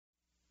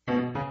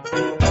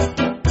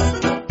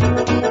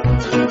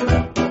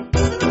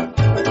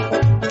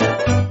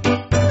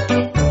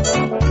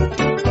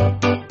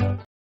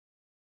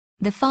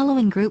The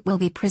following group will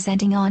be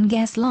presenting on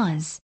gas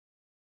laws.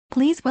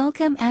 Please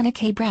welcome Anna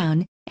K.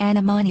 Brown,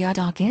 Anna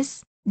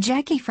Maniadakis,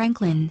 Jackie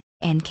Franklin,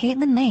 and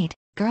Caitlin Nate.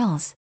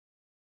 Girls,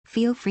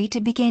 feel free to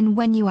begin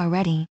when you are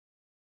ready.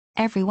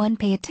 Everyone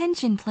pay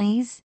attention,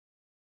 please.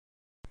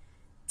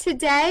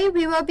 Today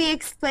we will be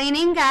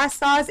explaining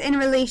gas laws in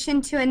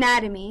relation to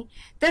anatomy.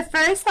 The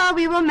first law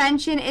we will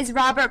mention is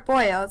Robert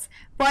Boyle's.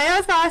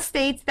 Boyle's law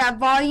states that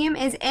volume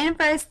is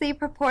inversely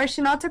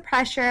proportional to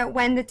pressure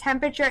when the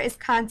temperature is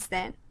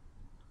constant.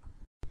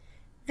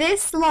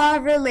 This law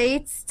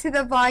relates to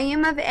the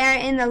volume of air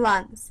in the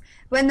lungs.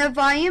 When the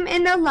volume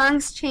in the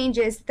lungs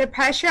changes, the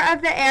pressure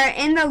of the air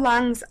in the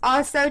lungs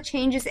also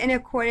changes in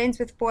accordance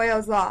with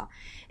Boyle's law.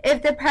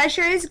 If the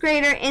pressure is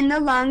greater in the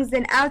lungs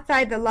than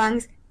outside the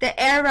lungs, the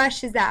air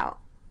rushes out.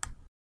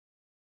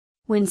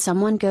 When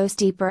someone goes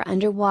deeper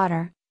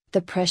underwater,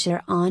 the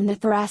pressure on the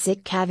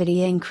thoracic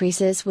cavity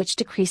increases, which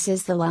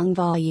decreases the lung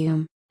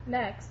volume.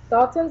 Next,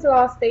 Dalton's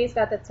law states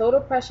that the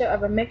total pressure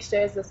of a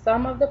mixture is the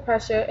sum of the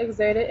pressure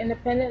exerted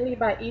independently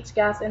by each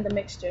gas in the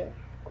mixture.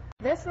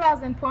 This law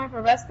is important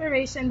for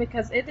respiration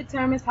because it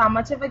determines how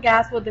much of a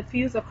gas will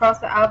diffuse across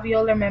the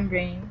alveolar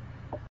membrane.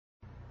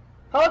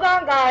 Hold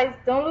on, guys,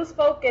 don't lose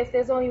focus,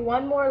 there's only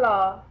one more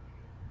law.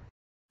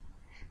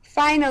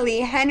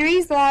 Finally,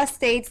 Henry's law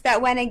states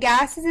that when a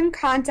gas is in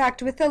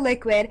contact with a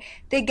liquid,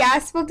 the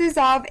gas will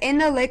dissolve in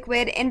the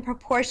liquid in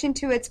proportion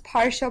to its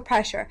partial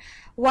pressure.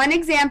 One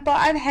example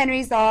of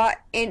Henry's law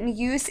in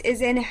use is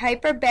in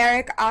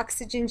hyperbaric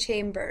oxygen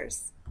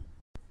chambers.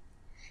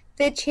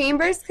 The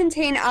chambers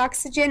contain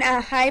oxygen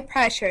at high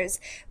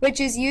pressures, which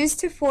is used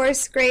to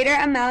force greater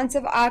amounts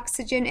of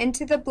oxygen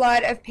into the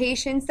blood of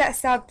patients that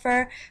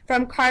suffer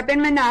from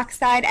carbon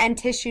monoxide and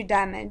tissue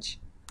damage.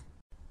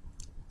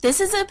 This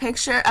is a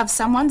picture of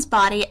someone's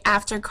body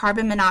after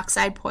carbon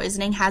monoxide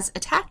poisoning has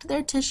attacked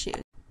their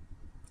tissues.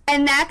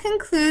 And that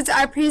concludes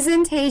our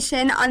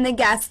presentation on the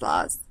gas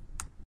laws.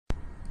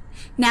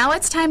 Now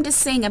it's time to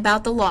sing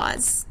about the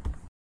laws.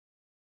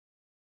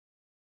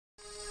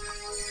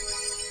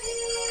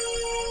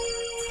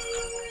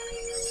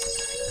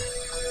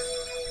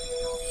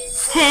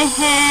 Hey,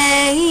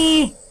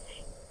 hey,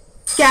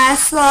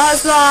 gas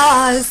laws,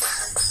 laws.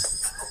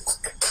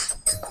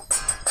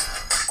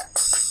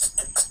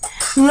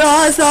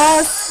 Laws,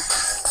 laws.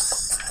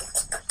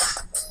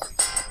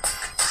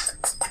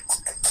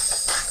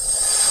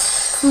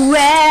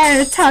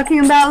 We're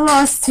talking about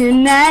laws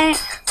tonight.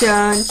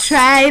 Don't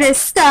try to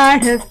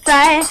start a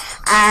fight.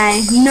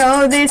 I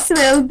know this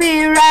will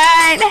be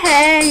right.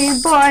 Hey,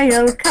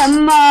 Boyle,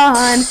 come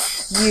on.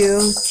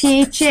 You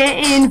teach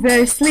it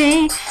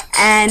inversely,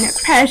 and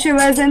pressure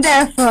wasn't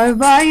there for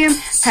volume.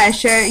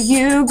 Pressure,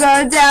 you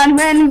go down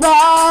when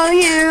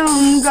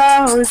volume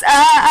goes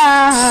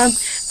up.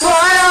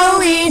 Boyle,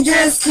 we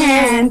just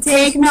can't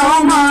take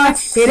no more.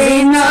 It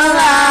ain't no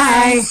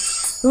lie.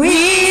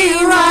 We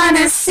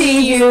wanna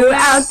see you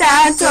out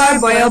that door,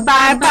 Boyle,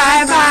 bye,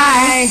 bye,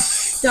 bye.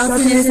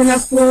 Dalton isn't a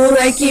fool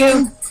like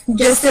you,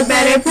 just a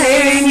better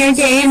player in your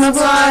game of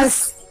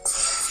lost.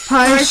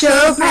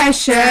 Partial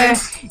pressure,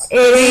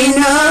 it ain't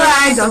no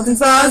lie.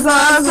 Dalton's laws,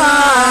 laws,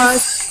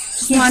 laws.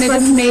 Just wanted to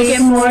make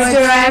it more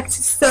direct,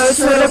 so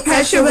total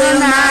pressure will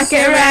not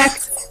get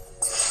wrecked.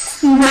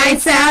 Might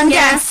sound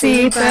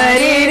gassy, but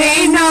it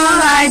ain't no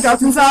lie.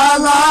 Dalton's law,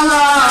 law,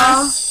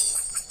 law.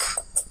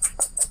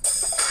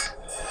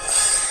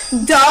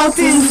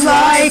 Dalton's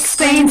law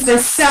explains the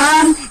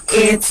sum.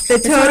 It's the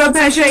total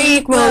pressure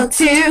equal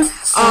to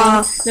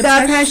all the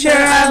pressure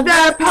of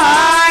the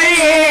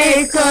particles.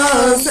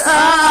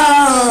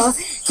 Oh,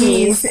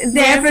 he's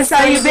there for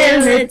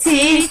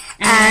solubility,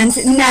 and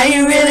now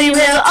you really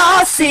will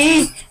all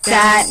see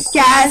that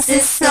gas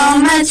is so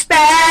much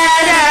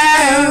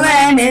better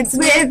when it's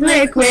with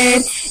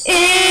liquid.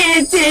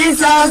 It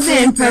dissolves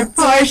in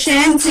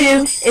proportion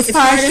to its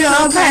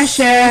partial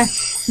pressure.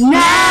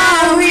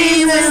 Now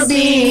we will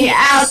be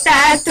out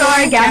that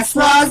door. Gas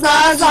laws,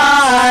 laws,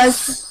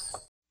 laws.